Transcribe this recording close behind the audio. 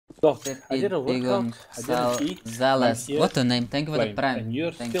Doc, I did a workout, I didn't eat, Zealous. What a name, thank you for the prime. and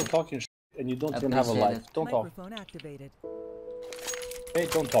you're still talking and you don't even have a life. Don't talk. Hey,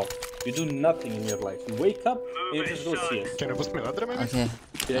 don't talk. You do nothing in your life. You wake up and you just go CS. Can you boost me ladder maybe? Okay,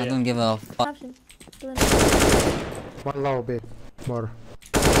 Yeah, I don't give a fuck. One low B. More.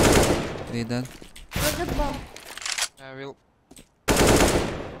 We dead. I will.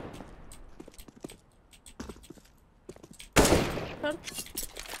 Short.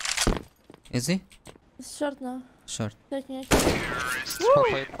 Is he? It's short now. Short. Taking it.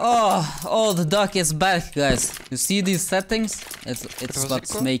 Oh, the duck is back, guys. You see these settings? It's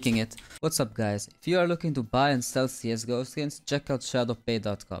what's making it. What's up, guys? If you are looking to buy and sell CSGO skins, check out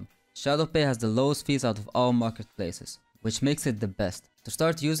shadowpay.com. Shadowpay has the lowest fees out of all marketplaces, which makes it the best. To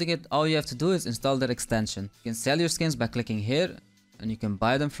start using it, all you have to do is install their extension. You can sell your skins by clicking here, and you can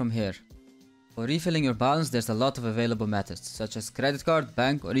buy them from here. For refilling your balance, there's a lot of available methods, such as credit card,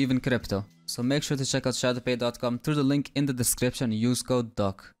 bank, or even crypto. So make sure to check out shadowpay.com through the link in the description and use code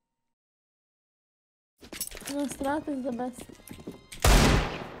DOC. No, strat is the best.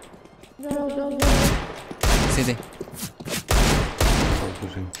 Go. CD.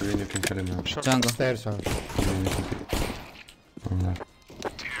 Jungle. Stairs on.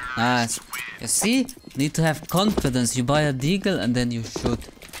 Nice. You see? Need to have confidence. You buy a deagle and then you shoot.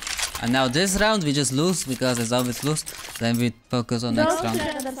 And now this round we just lose because it's always lose. Then we focus on next round.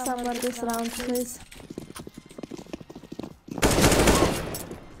 Don't someone this round, please.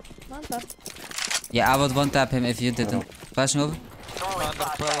 One tap. Yeah, I would one tap him if you didn't. Flashing over. Under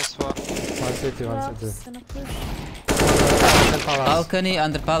palace one. One city, one city. Rocks gonna push. Balcony,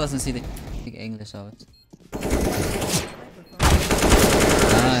 under palace and CD. Speak English of it.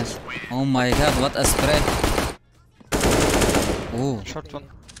 Nice. Oh my god, what a spray. Oh. Short one.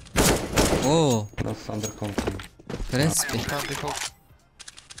 Oh. That's under control. Crispy. Can't default.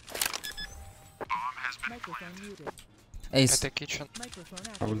 I Ace. take kitchen.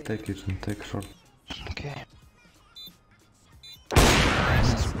 I will take it and take short. Okay.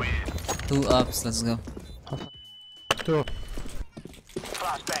 2 ups, let's go. Two.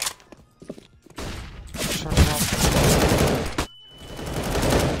 Short one.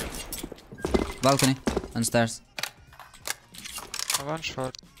 Balcony. And stairs. One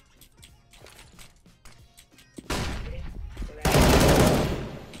short.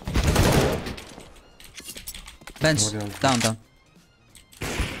 Bench. Down.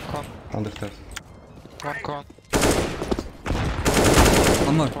 Con. Under stairs. One con.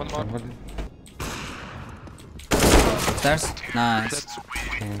 One more. One more. Stairs. Nice.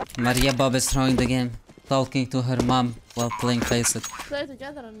 That's Maria Bob is throwing the game. Talking to her mom while playing Face It. Play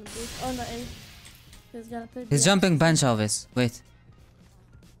together on the booth. Oh no, A. He's gonna play. He's jumping bench always. Wait.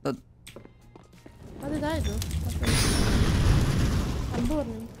 What did I do? Okay. I'm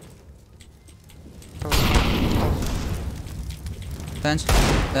burning. Bench.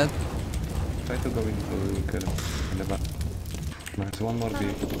 Dead. Try to go into kill in the back. Nice, one more B.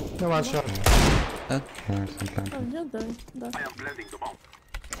 No, one shot. Dead. Nice, I'm planting. Oh, you're doing that.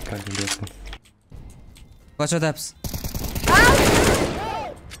 Planting this one. Watch your depths.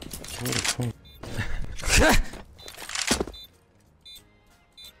 What the fuck?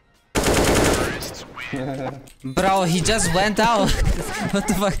 Bro, he just went out. What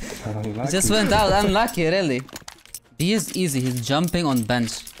the fuck? He just went out. Unlucky, really. B is easy. He's jumping on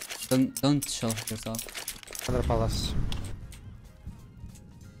bench. Don't show yourself. Under palace.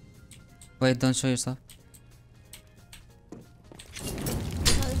 Wait, don't show yourself.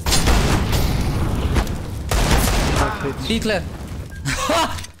 Be clear.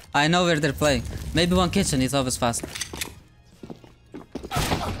 I know where they're playing. Maybe one kitchen. He's always fast.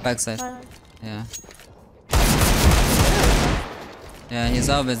 Backside. Yeah. Yeah, he's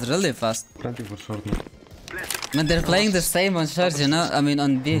always really fast. Planting for short now. Man, they're playing the same on short, you know? I mean,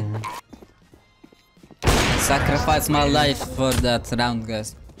 on B. I sacrificed my life for that round,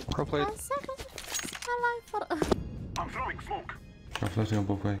 guys. pro plate. I'm throwing smoke. I'm flashing on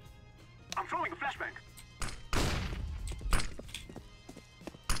both ways. I'm throwing a flashbang.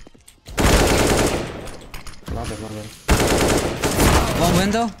 Ladder. One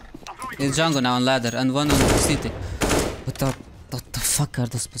window is jungle now on ladder, and one on city. What the fuck are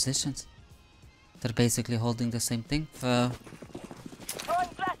those positions? They're basically holding the same thing.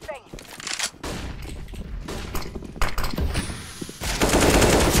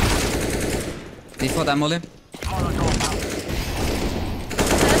 Default, I'm all in.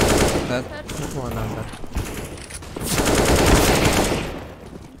 Dead. One under.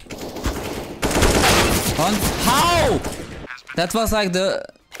 On. How? That was like the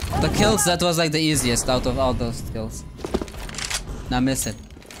kills. That was like the easiest out of all those kills. Now miss it.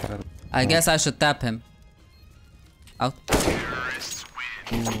 Fire I guess I should tap him. Out.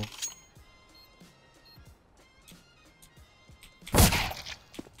 Ooh.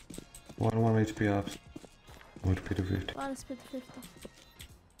 One HP up. 1 HP to 50. One speed 50.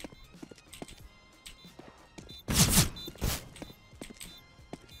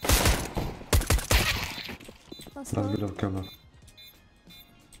 That's Last one. bit of cover.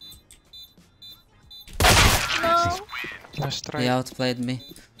 No! Nice try. He outplayed me.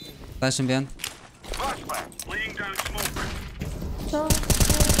 Flashing behind. Flashbang. Laying down smoke. Short.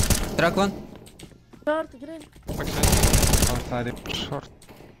 Truck one. Short, green. Backside. Outside it. Short.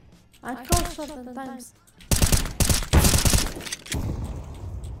 I close short 10 times.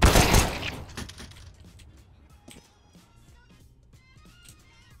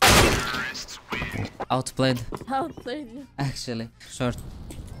 Outplayed. Outplayed you. Actually. Short.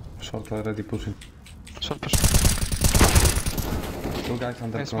 Short already pushing. Short push. 2 guys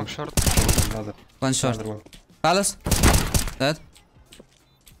under I smoke front. short. Another. One short. Another one. Palace. Dead.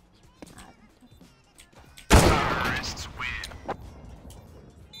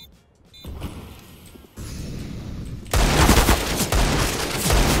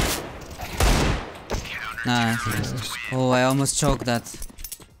 Nice. Oh, I almost choked that.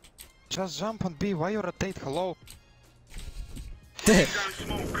 Just jump on B. Why you rotate? Hello. Nice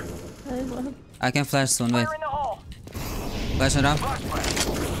one. I can flash soon, wait. Flash around.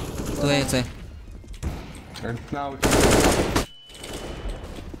 280. And now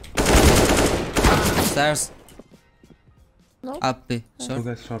Stairs. Nope. Up B. 2 Short.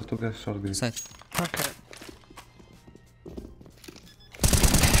 guys short, 2 guys short. Green. Side. Okay.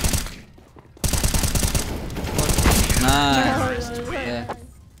 Nice. Oh, Yeah.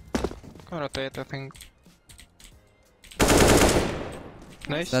 Can rotate, I think.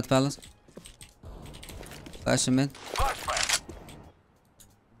 Nice. That Palace. Flash him in.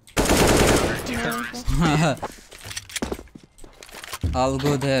 All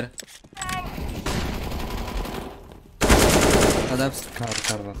good here. Adapts.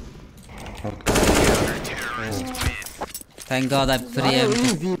 Carva. Short. Thank God I preempted.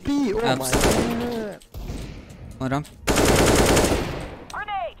 MVP, oh Abs. my god. One ramp.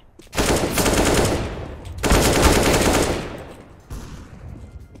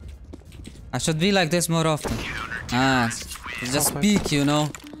 I should be like this more often. Nice. Just speak, you know,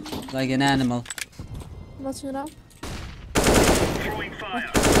 like an animal. Watching ramp. Throwing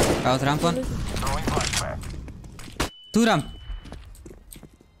fire. Out ramp one. Throwing flashbang. 2 ramp.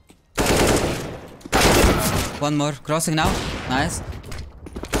 One more. Crossing now. Nice.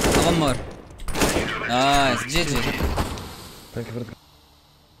 One more. Nice. GG. Thank you for the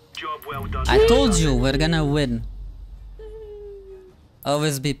Job well done. I told you we're gonna win.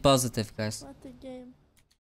 Always be positive, guys. What a game.